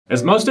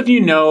As most of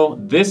you know,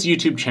 this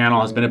YouTube channel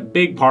has been a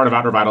big part of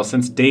Outdoor Vitals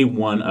since day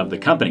one of the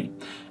company.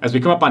 As we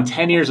come up on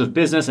 10 years of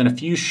business in a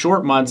few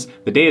short months,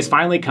 the day has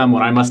finally come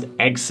when I must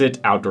exit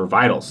Outdoor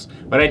Vitals.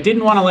 But I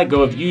didn't want to let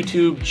go of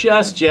YouTube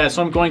just yet,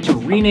 so I'm going to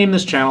rename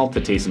this channel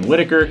to Tayson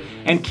Whittaker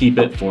and keep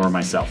it for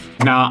myself.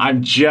 Now,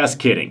 I'm just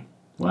kidding.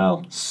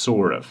 Well,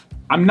 sort of.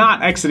 I'm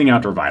not exiting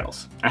Outdoor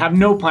Vitals. I have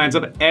no plans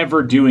of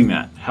ever doing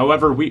that.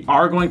 However, we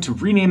are going to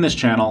rename this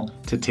channel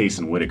to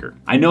Tayson Whittaker.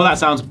 I know that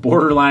sounds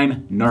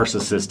borderline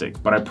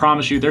narcissistic, but I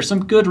promise you there's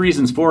some good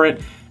reasons for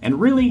it, and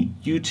really,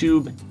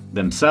 YouTube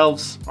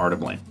themselves are to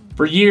blame.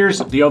 For years,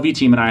 the OV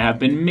team and I have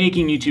been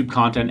making YouTube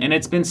content, and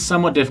it's been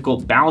somewhat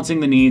difficult balancing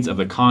the needs of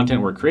the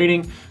content we're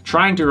creating,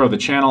 trying to grow the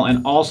channel,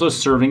 and also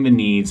serving the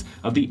needs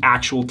of the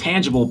actual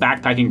tangible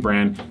backpacking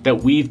brand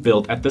that we've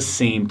built at the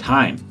same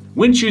time.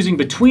 When choosing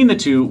between the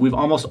two, we've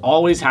almost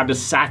always had to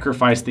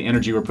sacrifice the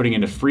energy we're putting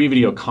into free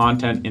video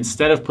content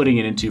instead of putting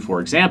it into, for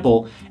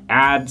example,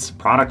 ads,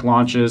 product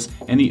launches,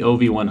 and the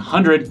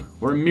OV100,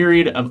 or a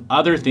myriad of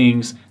other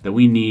things that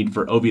we need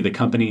for OV the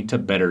company to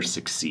better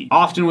succeed.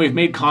 Often we've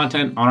made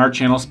content on our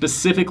channel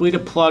specifically to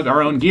plug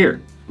our own gear.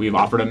 We've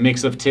offered a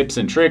mix of tips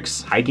and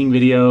tricks, hiking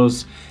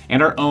videos,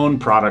 and our own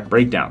product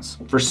breakdowns.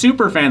 For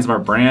super fans of our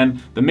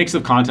brand, the mix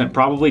of content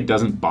probably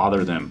doesn't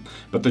bother them.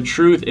 But the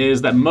truth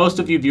is that most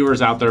of you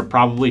viewers out there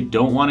probably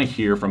don't want to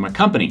hear from a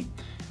company.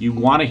 You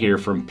want to hear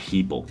from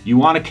people. You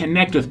want to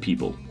connect with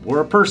people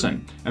or a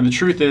person. And the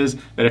truth is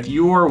that if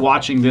you are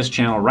watching this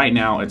channel right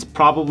now, it's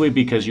probably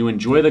because you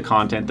enjoy the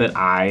content that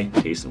I,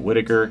 Tayson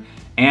Whittaker,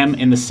 am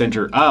in the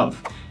center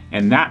of.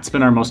 And that's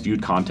been our most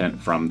viewed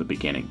content from the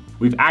beginning.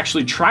 We've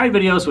actually tried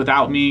videos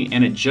without me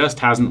and it just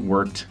hasn't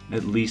worked,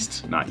 at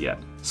least not yet.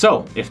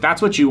 So if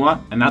that's what you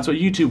want and that's what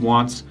YouTube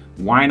wants,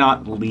 why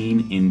not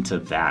lean into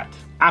that?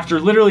 After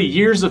literally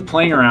years of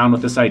playing around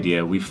with this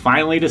idea, we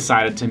finally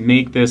decided to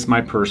make this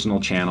my personal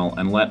channel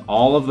and let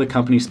all of the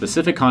company's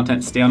specific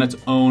content stay on its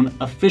own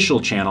official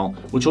channel,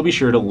 which we'll be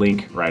sure to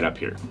link right up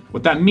here.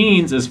 What that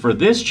means is for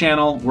this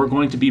channel, we're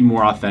going to be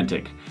more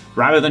authentic.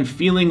 Rather than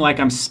feeling like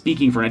I'm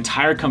speaking for an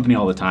entire company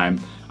all the time,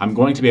 I'm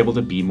going to be able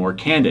to be more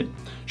candid.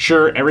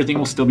 Sure, everything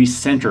will still be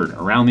centered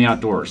around the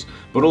outdoors,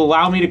 but it'll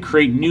allow me to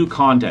create new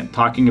content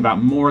talking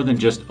about more than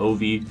just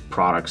OV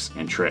products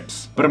and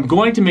trips. But I'm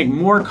going to make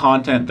more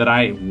content that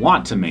I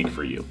want to make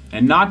for you,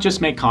 and not just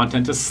make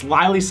content to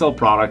slyly sell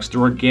products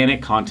through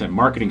organic content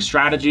marketing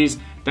strategies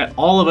that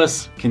all of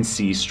us can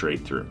see straight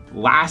through.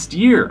 Last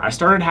year, I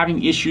started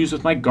having issues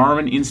with my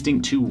Garmin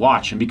Instinct 2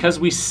 watch, and because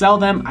we sell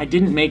them, I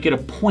didn't make it a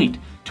point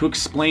to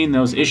explain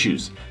those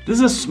issues. This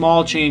is a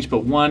small change,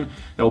 but one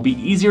that will be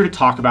easier to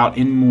talk about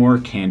in more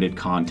candid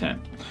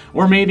content.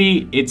 Or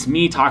maybe it's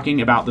me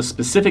talking about the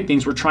specific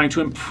things we're trying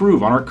to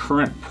improve on our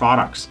current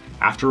products.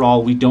 After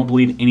all, we don't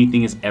believe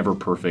anything is ever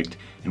perfect,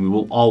 and we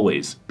will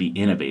always be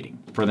innovating.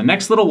 For the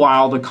next little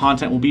while, the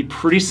content will be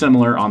pretty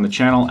similar on the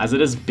channel as it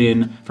has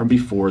been from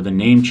before the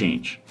name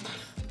change.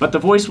 But the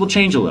voice will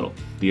change a little,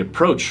 the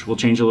approach will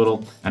change a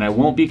little, and I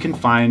won't be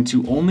confined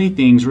to only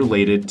things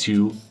related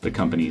to the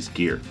company's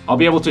gear. I'll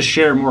be able to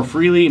share more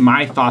freely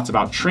my thoughts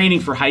about training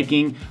for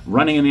hiking,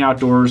 running in the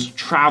outdoors,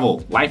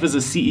 travel, life as a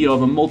CEO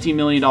of a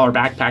multi-million-dollar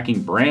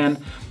backpacking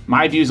brand,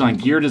 my views on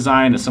gear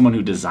design as someone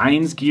who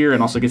designs gear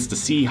and also gets to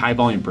see high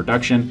volume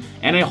production,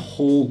 and a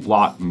whole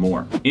lot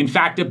more. In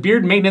fact, a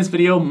beard maintenance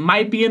video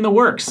might be in the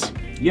works.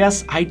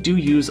 Yes, I do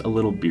use a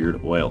little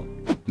beard oil.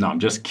 No, I'm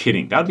just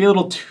kidding. That would be a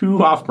little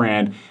too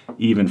off-brand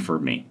even for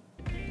me.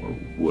 Or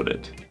would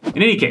it?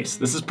 In any case,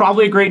 this is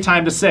probably a great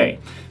time to say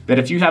that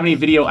if you have any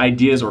video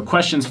ideas or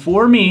questions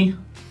for me,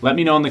 let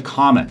me know in the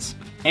comments.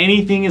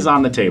 Anything is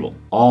on the table,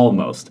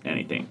 almost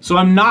anything. So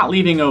I'm not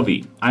leaving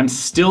OV. I'm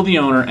still the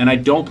owner and I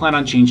don't plan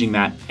on changing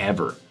that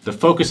ever. The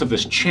focus of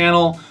this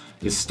channel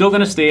is still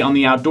gonna stay on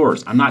the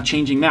outdoors. I'm not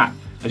changing that.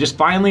 I just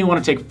finally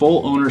want to take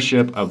full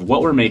ownership of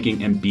what we're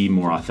making and be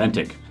more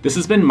authentic. This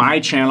has been my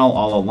channel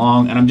all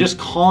along and I'm just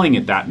calling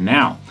it that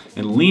now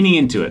and leaning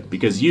into it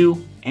because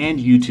you and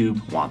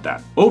YouTube want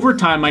that. Over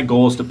time, my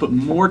goal is to put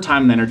more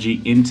time and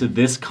energy into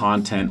this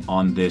content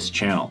on this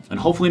channel and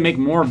hopefully make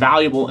more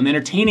valuable and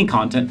entertaining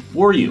content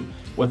for you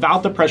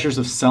without the pressures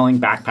of selling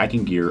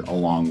backpacking gear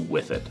along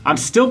with it. I'm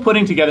still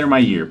putting together my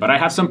year, but I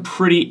have some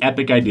pretty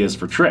epic ideas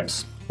for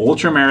trips,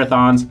 ultra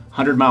marathons,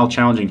 100-mile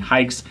challenging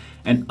hikes,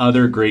 and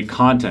other great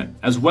content,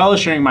 as well as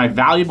sharing my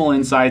valuable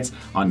insights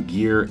on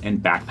gear and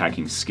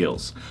backpacking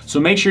skills. So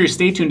make sure you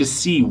stay tuned to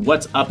see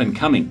what's up and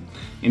coming.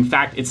 In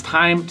fact, it's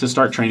time to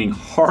start training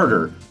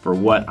harder for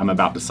what I'm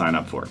about to sign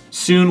up for.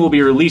 Soon we'll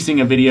be releasing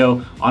a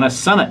video on a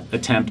summit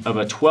attempt of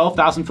a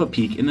 12,000 foot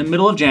peak in the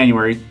middle of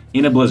January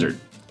in a blizzard.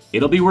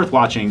 It'll be worth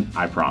watching,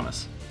 I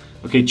promise.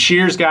 Okay,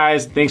 cheers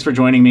guys, thanks for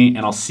joining me, and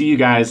I'll see you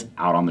guys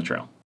out on the trail.